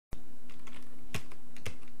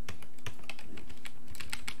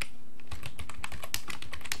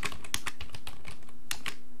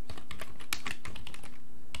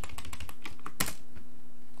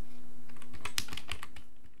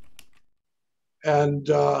And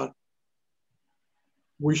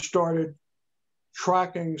we started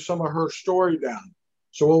tracking some of her story down.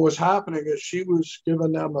 So what was happening is she was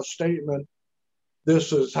giving them a statement.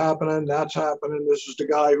 This is happening, that's happening. This is the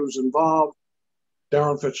guy who's involved.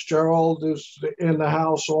 Darren Fitzgerald is in the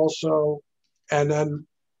house also. And then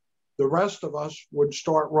the rest of us would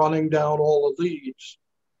start running down all the leads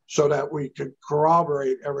so that we could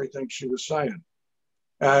corroborate everything she was saying.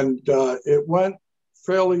 And it went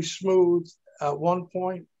fairly smooth. At one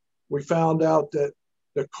point, we found out that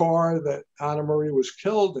the car that Anna Marie was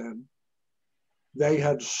killed in, they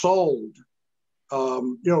had sold,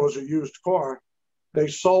 it was a used car. They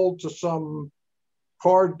sold to some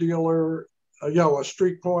car dealer, a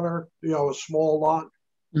street corner, a small lot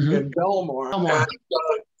in Belmar. And,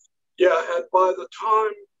 and by the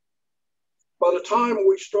time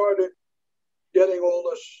we started getting all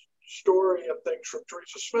this story and things from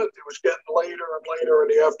Teresa Smith, it was getting later and later in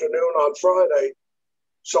the afternoon on Friday.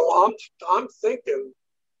 So I'm thinking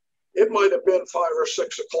it might have been 5 or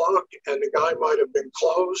 6 o'clock, and the guy might have been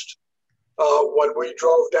closed when we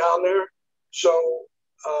drove down there. So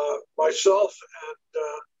myself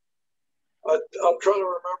and I'm trying to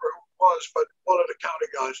remember who it was, but one of the county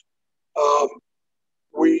guys,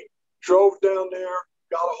 we drove down there,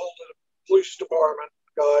 got a hold of the police department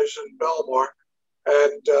guys in Belmar,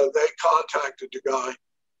 and they contacted the guy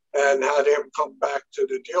and had him come back to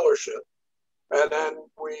the dealership. And then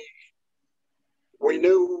we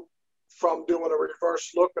knew from doing a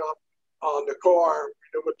reverse lookup on the car, we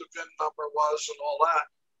knew what the VIN number was and all that.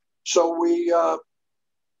 So we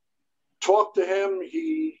talked to him.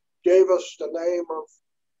 He gave us the name of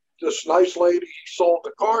this nice lady he sold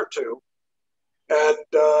the car to. And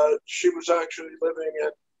she was actually living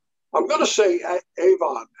in, I'm going to say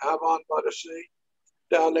Avon by the sea,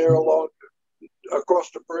 down there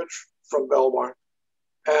across the bridge from Belmar.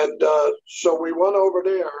 And so we went over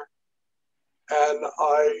there, and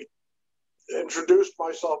I introduced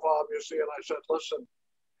myself, obviously, and I said, listen,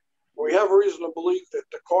 we have reason to believe that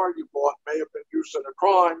the car you bought may have been used in a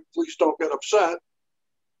crime. Please don't get upset,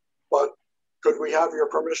 but could we have your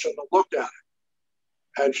permission to look at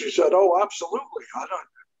it? And she said, oh, absolutely.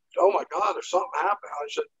 Oh my God, if something happened. I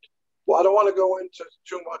said, well, I don't want to go into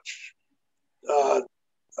too much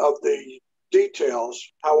of the details.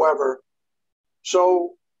 However,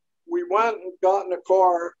 so we went and got in the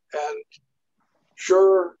car, and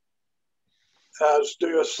sure as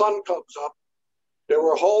the sun comes up, there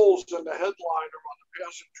were holes in the headliner on the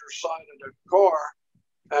passenger side of the car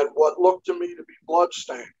and what looked to me to be blood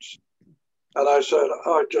stains. And I said,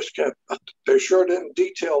 oh, I just can't. They sure didn't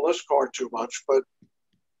detail this car too much, but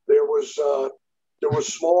there was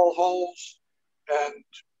small holes, and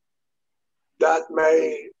that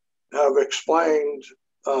may have explained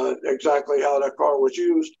exactly how that car was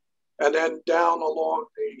used. And then down along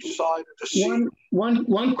the side of the seat.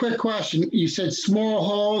 One quick question. You said small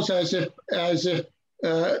holes as if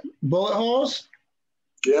bullet holes?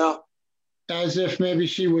 Yeah. As if maybe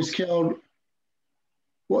she was killed,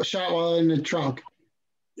 shot while in the trunk.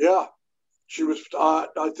 Yeah. She was,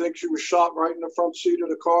 I think she was shot right in the front seat of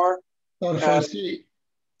the car. Oh, the front seat.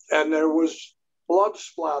 And there was blood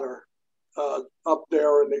splatter up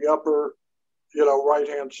there in the upper,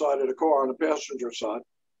 right-hand side of the car on the passenger side.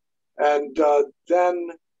 And then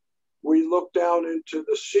we looked down into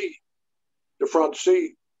the seat, the front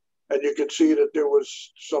seat, and you could see that there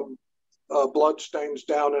was some blood stains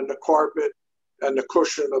down in the carpet and the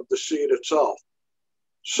cushion of the seat itself.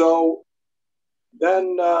 So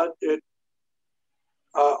then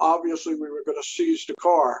obviously we were going to seize the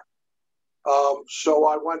car. So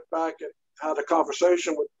I went back and had a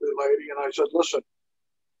conversation with the lady, and I said, listen,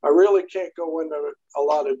 I really can't go into a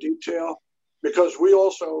lot of detail because we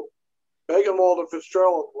also, Biegenwald and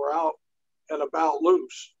Fitzgerald were out and about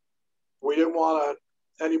loose. We didn't want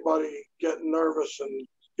anybody getting nervous and,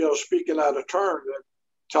 speaking out of turn and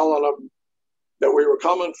telling them that we were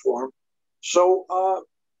coming for them. So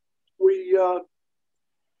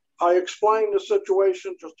I explained the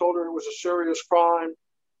situation, just told her it was a serious crime.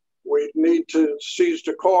 We'd need to seize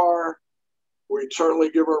the car. We'd certainly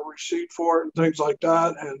give her a receipt for it and things like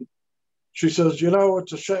that. And she says,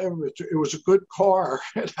 it's a shame. It was a good car.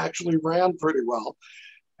 It actually ran pretty well.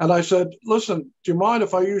 And I said, listen, do you mind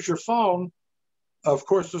if I use your phone? Of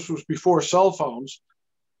course, this was before cell phones.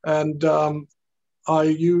 And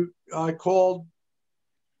I called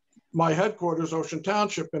my headquarters, Ocean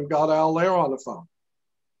Township, and got Al Lair on the phone.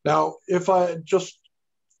 Now, if I just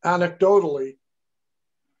anecdotally,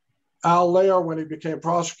 Al Lair, when he became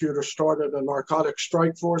prosecutor, started a narcotics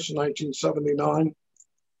strike force in 1979.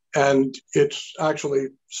 And it's actually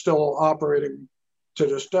still operating to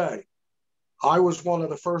this day. I was one of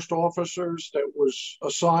the first officers that was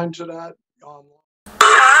assigned to that. The money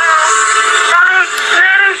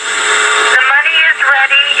is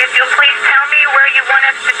ready. If you'll please tell me where you want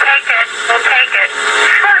us to take it, we'll take it.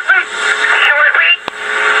 Shortly? Shortly?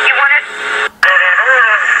 You want us...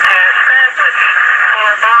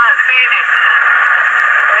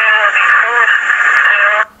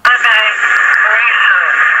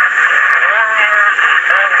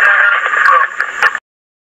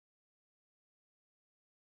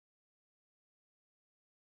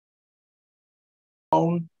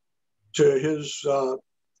 to his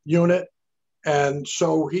unit. And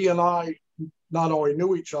so he and I not only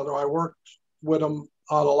knew each other, I worked with him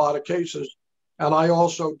on a lot of cases. And I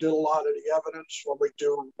also did a lot of the evidence when we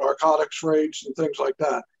do narcotics raids and things like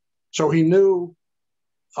that. So he knew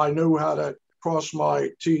I knew how to cross my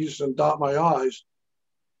T's and dot my I's.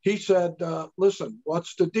 He said, listen,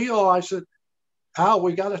 what's the deal? I said, Al,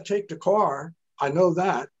 we got to take the car. I know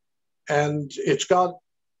that. And it's got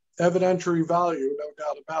evidentiary value, no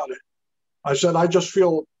doubt about it. I said, I just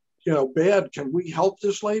feel, bad. Can we help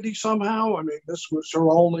this lady somehow? I mean, this was her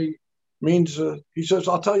only means. He says,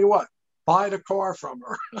 I'll tell you what, buy the car from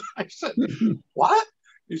her. I said, what?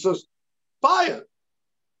 He says, buy it.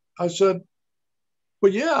 I said,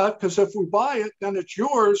 well, yeah, because if we buy it, then it's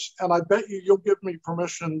yours. And I bet you'll give me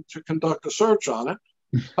permission to conduct a search on it.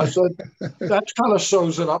 I said, that kind of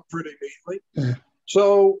sews it up pretty neatly. Yeah.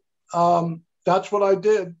 So that's what I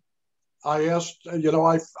did. I asked,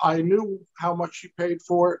 I knew how much she paid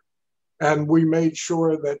for it. And we made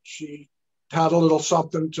sure that she had a little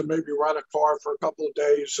something to maybe rent a car for a couple of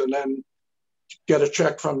days and then get a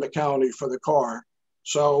check from the county for the car.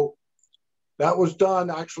 So that was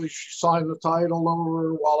done. Actually, she signed the title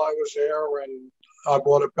over while I was there, and I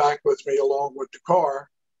brought it back with me along with the car.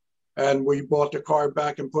 And we bought the car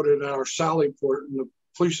back and put it in our Sally port in the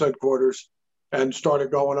police headquarters and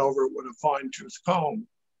started going over it with a fine-tooth comb.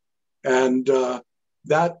 And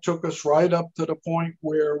that took us right up to the point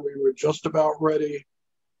where we were just about ready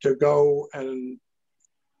to go and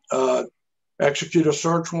execute a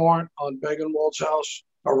search warrant on Biegenwald's house,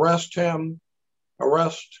 arrest him,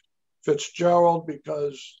 arrest Fitzgerald,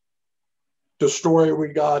 because the story we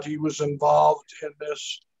got, he was involved in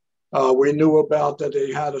this. We knew about that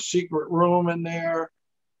they had a secret room in there,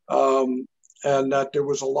 and that there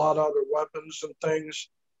was a lot of other weapons and things.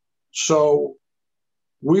 So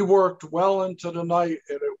we worked well into the night,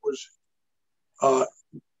 and it was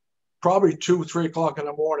probably 2, 3 o'clock in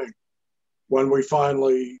the morning when we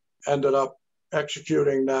finally ended up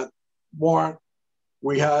executing that warrant.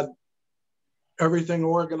 We had everything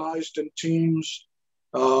organized in teams.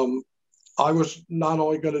 I was not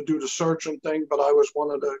only going to do the search and thing, but I was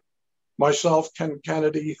myself, Ken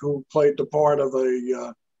Kennedy, who played the part of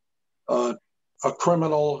a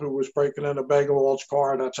criminal who was breaking into Biegenwald's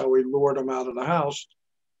car. That's how we lured him out of the house.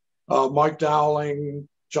 Mike Dowling,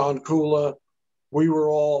 John Kula, we were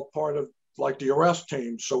all part of like the arrest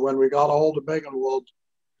team. So when we got a hold of Biegenwald,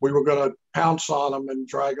 we were going to pounce on him and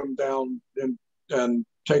drag him down and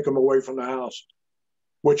take him away from the house,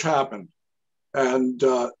 which happened. And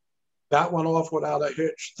that went off without a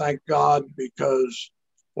hitch, thank God, because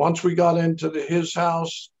once we got into his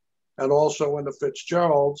house and also into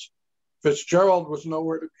Fitzgerald's, Fitzgerald was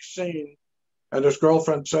nowhere to be seen, and his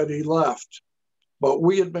girlfriend said he left. But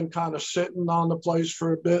we had been kind of sitting on the place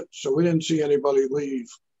for a bit, so we didn't see anybody leave.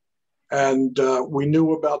 And we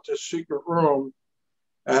knew about this secret room,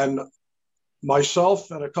 and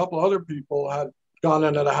myself and a couple other people had gone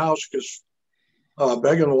into the house because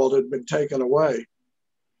Biegenwald had been taken away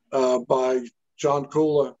by John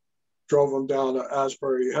Kula, drove him down to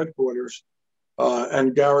Asbury headquarters,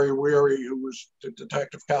 and Gary Weary, who was the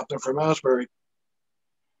detective captain from Asbury.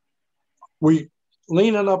 We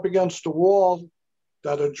leaning up against the wall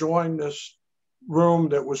that adjoined this room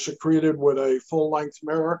that was secreted with a full-length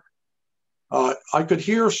mirror. I could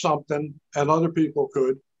hear something, and other people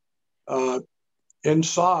could,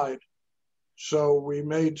 inside. So we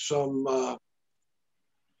made some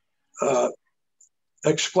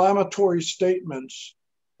exclamatory statements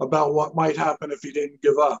about what might happen if he didn't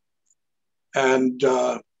give up. And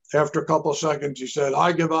after a couple of seconds, he said,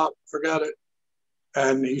 I give up, forget it.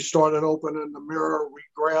 And he started opening the mirror. We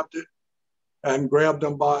grabbed it and grabbed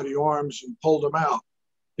him by the arms and pulled him out.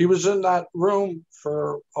 He was in that room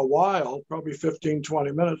for a while, probably 15,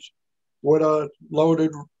 20 minutes, with a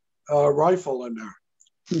loaded rifle in there.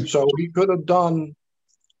 So he could have done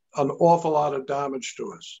an awful lot of damage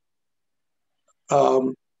to us.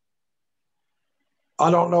 I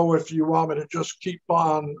don't know if you want me to just keep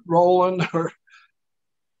on rolling,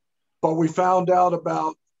 but we found out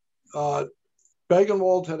about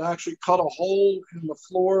Biegenwald had actually cut a hole in the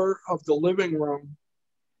floor of the living room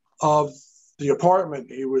of the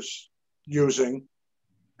apartment he was using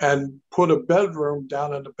and put a bedroom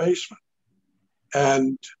down in the basement.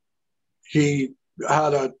 And he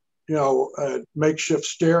had a makeshift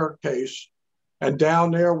staircase, and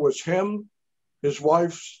down there was him, his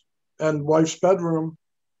wife's bedroom,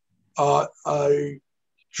 a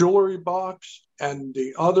jewelry box, and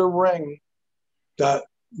the other ring that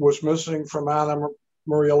was missing from Anna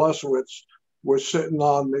Maria Lesowitz was sitting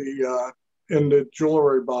on in the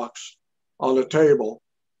jewelry box on the table.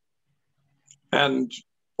 And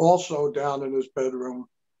also down in his bedroom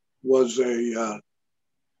was a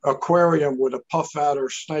aquarium with a puff adder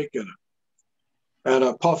snake in it. And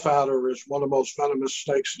a puff adder is one of the most venomous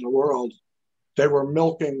snakes in the world. They were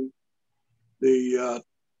milking the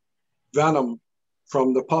venom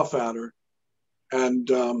from the puff adder. And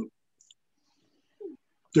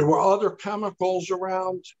there were other chemicals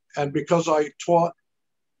around. And because I taught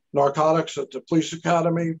narcotics at the police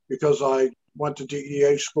academy, because I went to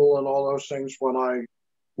DEA school and all those things when I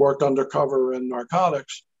worked undercover in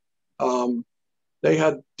narcotics, they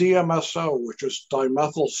had DMSO, which is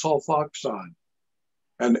dimethyl sulfoxide.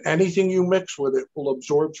 And anything you mix with it will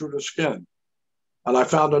absorb through the skin. And I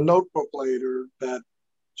found a notebook later that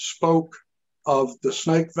spoke of the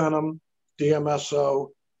snake venom,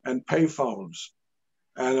 DMSO, and payphones.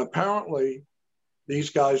 And apparently,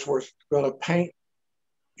 these guys were going to paint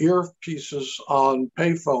earpieces on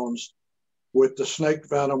payphones with the snake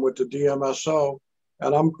venom, with the DMSO.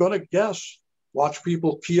 And I'm going to guess, watch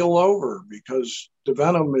people keel over, because the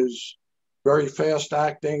venom is very fast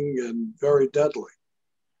acting and very deadly.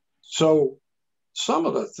 So some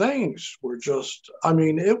of the things were just,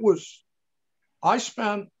 I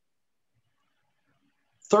spent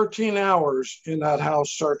 13 hours in that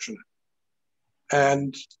house searching it.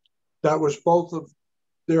 And that was both of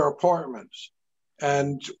their apartments.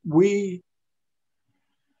 And we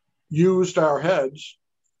used our heads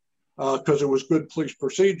because it was good police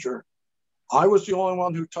procedure. I was the only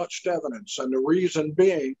one who touched evidence. And the reason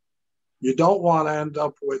being, you don't want to end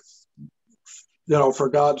up with, for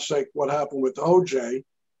God's sake, what happened with OJ,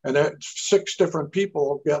 and 6 different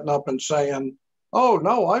people getting up and saying, oh,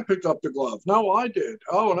 no, I picked up the glove. No, I did.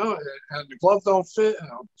 Oh, no, and the glove don't fit.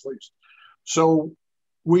 Oh, please. So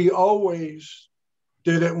we always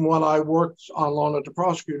did it. And when I worked on loan at the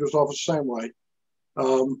prosecutor's office, same way.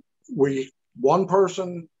 One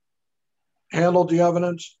person handled the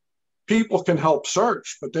evidence. People can help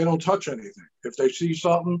search, but they don't touch anything. If they see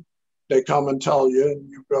something, they come and tell you, and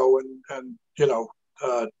you go and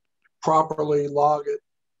properly log it,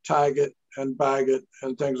 tag it, and bag it,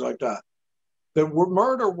 and things like that. The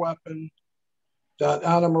murder weapon that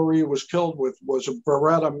Anna Marie was killed with was a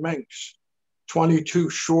Beretta Minx 22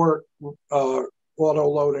 short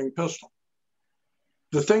auto-loading pistol.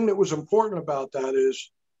 The thing that was important about that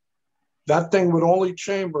is that thing would only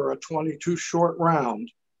chamber a 22 short round.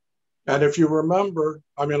 And if you remember,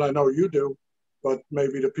 I know you do, but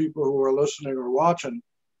maybe the people who are listening or watching,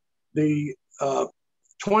 the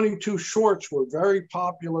 22 shorts were very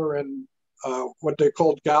popular in what they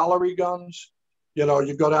called gallery guns.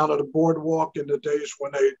 You go down to the boardwalk in the days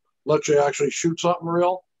when they let you actually shoot something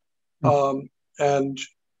real. And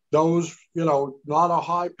those, not a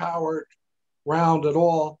high-powered round at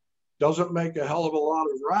all, doesn't make a hell of a lot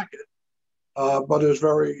of racket, but is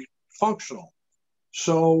very functional.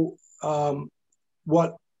 So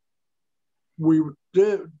what we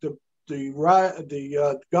did,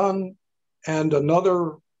 the gun and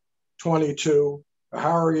another 22,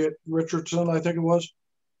 Harriet Richardson, I think it was,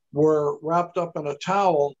 were wrapped up in a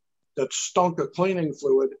towel that stunk of cleaning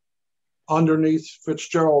fluid underneath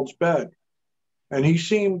Fitzgerald's bed. And he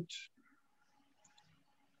seemed,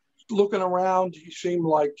 looking around, he seemed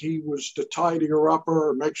like he was to tidy her up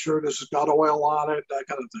or make sure this has got oil on it, that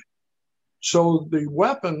kind of thing. So the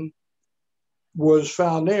weapon was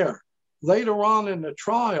found there. Later on in the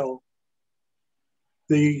trial,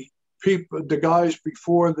 the guys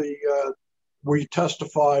before we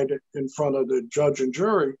testified in front of the judge and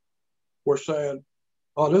jury were saying,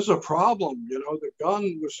 oh, this is a problem. The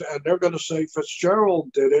gun was, and they're going to say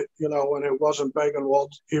Fitzgerald did it, and it wasn't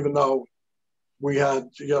Biegenwald, even though we had,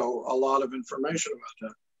 a lot of information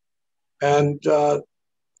about that. And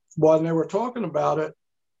when they were talking about it,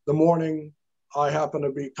 the morning I happened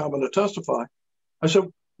to be coming to testify, I said,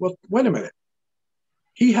 well, wait a minute.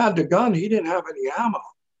 He had the gun. He didn't have any ammo.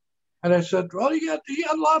 And I said, well, he had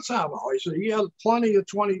lots of ammo. I said, he had plenty of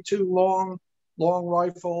 22 long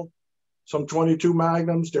rifle, some 22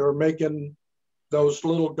 Magnums. They were making those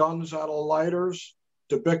little guns out of lighters,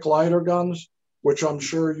 the Bic lighter guns. which I'm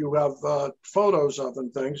sure you have photos of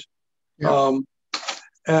and things. Yeah.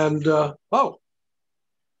 Oh,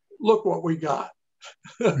 look what we got.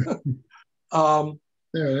 There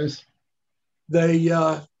it is.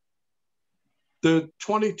 The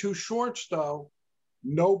 22 shorts, though,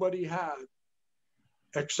 nobody had,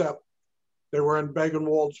 except they were in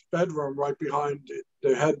Biegenwald's bedroom right behind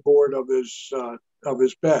the headboard of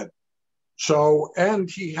his bed. So, and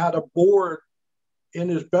he had a board in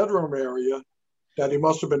his bedroom area that he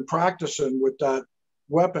must have been practicing with that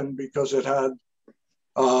weapon because it had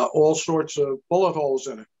all sorts of bullet holes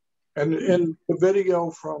in it. And in the video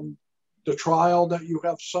from the trial that you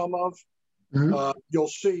have some of, you'll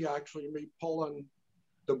see actually me pulling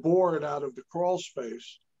the board out of the crawl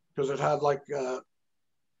space because it had like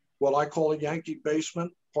what I call a Yankee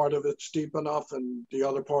basement. Part of it's deep enough and the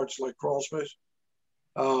other part's like crawl space.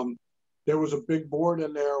 There was a big board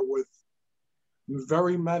in there with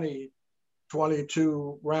very many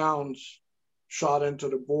 22 rounds shot into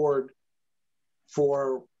the board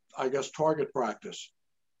for, I guess, target practice.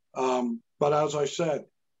 But as I said,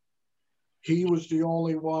 he was the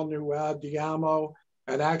only one who had the ammo,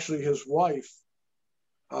 and actually his wife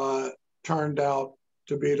turned out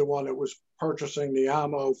to be the one that was purchasing the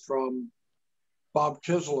ammo from Bob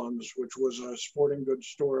Kislin's, which was a sporting goods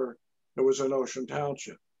store that was in Ocean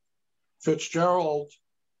Township. Fitzgerald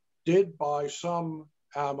did buy some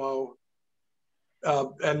ammo,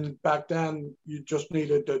 and back then you just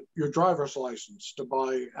needed your driver's license to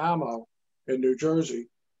buy ammo in New Jersey.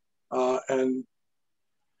 And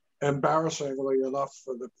embarrassingly enough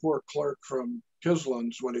for the poor clerk from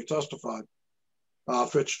Kislin's when he testified,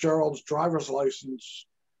 Fitzgerald's driver's license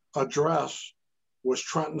address was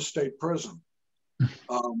Trenton State Prison.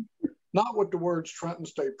 Not with the words Trenton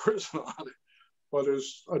State Prison on it, but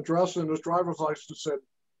his address in his driver's license said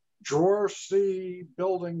Drawer C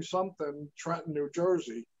Building something, Trenton, New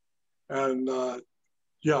Jersey. And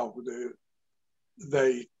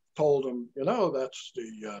they told him, that's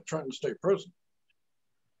the Trenton State Prison.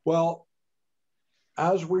 Well,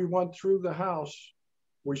 as we went through the house,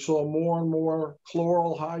 we saw more and more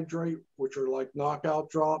chloral hydrate, which are like knockout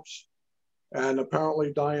drops. And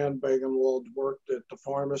apparently Diane Biegenwald worked at the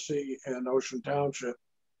pharmacy in Ocean Township.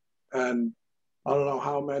 And I don't know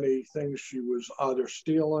how many things she was either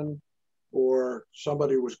stealing or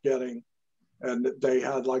somebody was getting. And they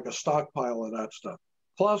had like a stockpile of that stuff.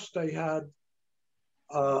 Plus they had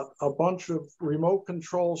a bunch of remote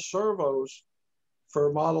control servos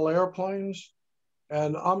for model airplanes.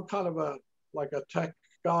 And I'm kind of a tech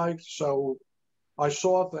guy. So I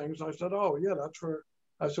saw things. I said, oh yeah, that's where,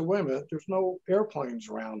 I said, wait a minute, there's no airplanes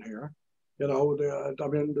around here. I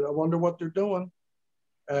wonder what they're doing.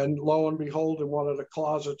 And lo and behold, in one of the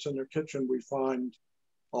closets in their kitchen, we find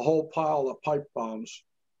a whole pile of pipe bombs,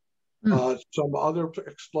 some other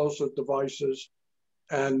explosive devices.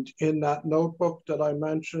 And in that notebook that I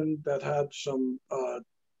mentioned that had some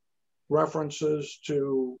references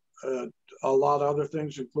to a lot of other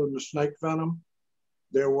things, including the snake venom,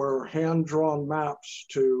 there were hand-drawn maps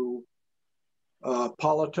to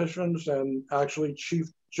politicians, and actually Chief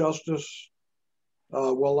Justice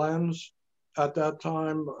Willems at that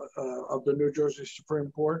time of the New Jersey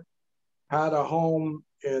Supreme Court had a home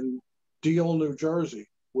in Deal, New Jersey,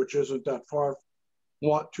 which isn't that far,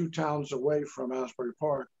 2 towns away from Asbury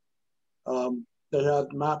Park. They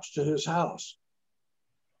had maps to his house.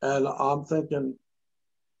 And I'm thinking,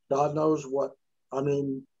 God knows what,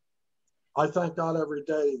 I thank God every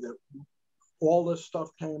day that all this stuff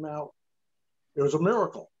came out. It was a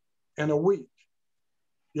miracle in a week.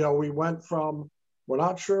 We went from, we're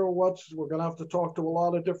not sure we're going to have to talk to a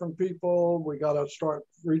lot of different people. We got to start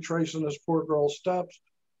retracing this poor girl's steps.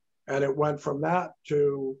 And it went from that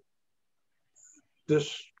to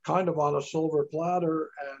this kind of on a silver platter.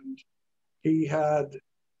 And he had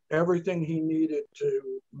everything he needed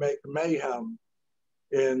to make mayhem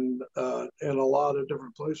in a lot of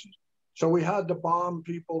different places. So we had to bomb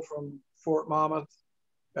people from Fort Monmouth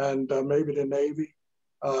and maybe the Navy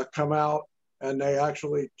come out, and they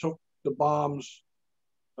actually took the bombs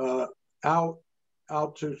out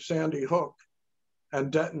to Sandy Hook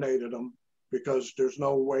and detonated them, because there's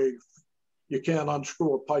no way, you can't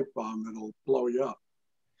unscrew a pipe bomb, it'll blow you up.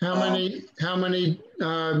 How many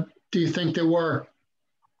do you think there were?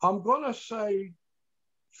 I'm gonna say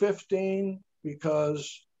 15,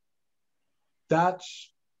 because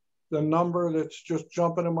that's the number that's just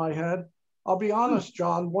jumping in my head. I'll be honest,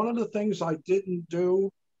 John, one of the things I didn't do,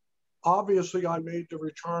 obviously I made the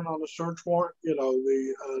return on the search warrant,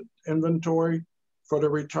 the inventory for the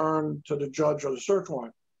return to the judge of the search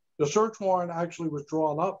warrant. The search warrant actually was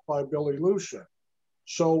drawn up by Billy Lucia.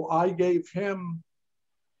 So I gave him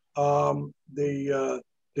the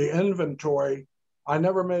inventory. I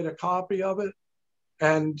never made a copy of it,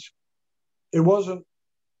 and it wasn't,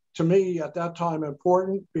 to me at that time,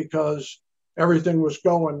 important because everything was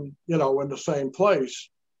going, in the same place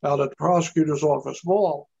out at the prosecutor's office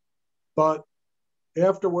vault. But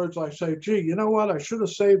afterwards I say, gee, you know what? I should have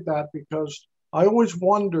saved that, because I always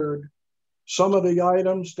wondered some of the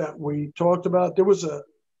items that we talked about. There was a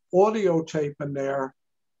audio tape in there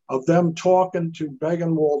of them talking to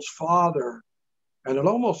Biegenwald's father, and it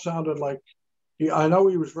almost sounded like I know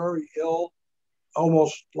he was very ill,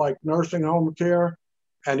 almost like nursing home care,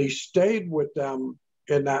 and he stayed with them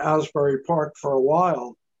in the Asbury Park for a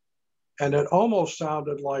while. And it almost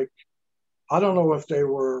sounded like, I don't know if they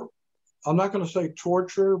were, I'm not going to say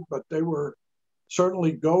torture, but they were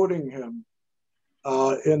certainly goading him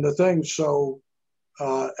in the thing. So,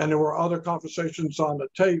 and there were other conversations on the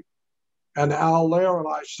tape. And Al Lair and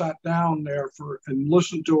I sat down there and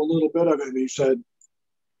listened to a little bit of it. And he said,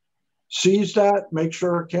 seize that, make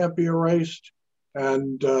sure it can't be erased.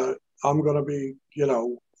 And I'm going to be,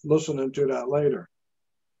 listening to that later.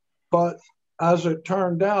 But as it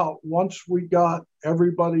turned out, once we got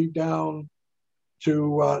everybody down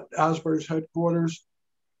to Asbury's headquarters,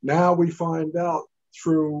 now we find out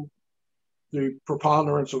through the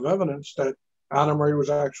preponderance of evidence that Anna Marie was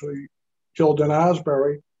actually killed in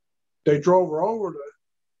Asbury. They drove her over to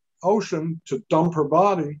Ocean to dump her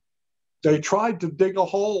body. They tried to dig a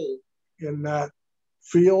hole in that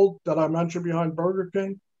field that I mentioned behind Burger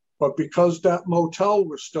King, but because that motel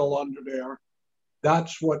was still under there,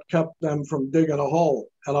 that's what kept them from digging a hole.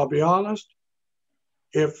 And I'll be honest,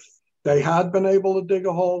 if they had been able to dig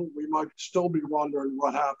a hole, we might still be wondering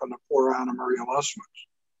what happened to poor Anna Marie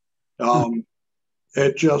Leswitz.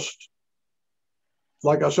 It just,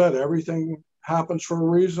 like I said, everything happens for a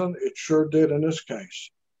reason. It sure did in this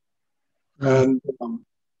case. And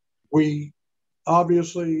we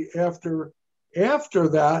obviously, after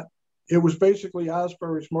that, it was basically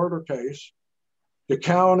Asbury's murder case. The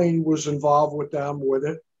county was involved with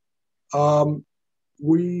it.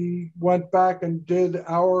 We went back and did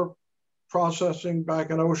our processing back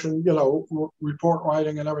in Ocean, report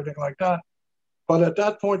writing and everything like that. But at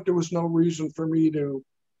that point, there was no reason for me to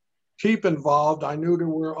keep involved. I knew there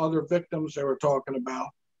were other victims they were talking about.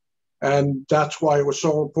 And that's why it was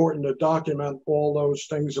so important to document all those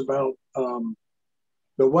things about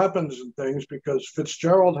the weapons and things, because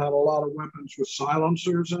Fitzgerald had a lot of weapons with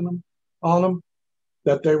silencers on them,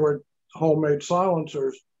 that they were homemade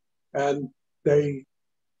silencers. And there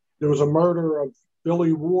was a murder of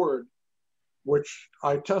Billy Ward, which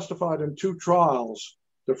I testified in 2 trials.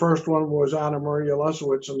 The first one was Anna Marie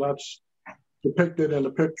Leswitz, and that's depicted in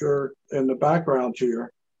the picture in the background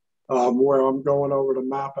here, where I'm going over the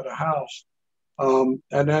map of the house. And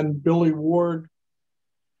then Billy Ward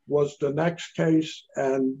was the next case,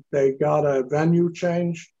 and they got a venue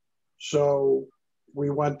change. So we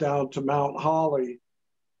went down to Mount Holly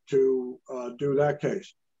to do that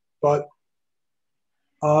case. But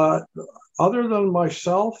other than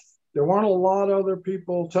myself, there weren't a lot of other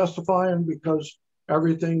people testifying, because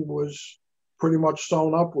everything was pretty much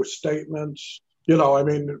sewn up with statements.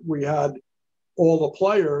 We had all the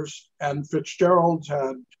players, and Fitzgerald's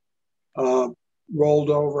had rolled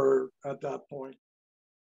over at that point.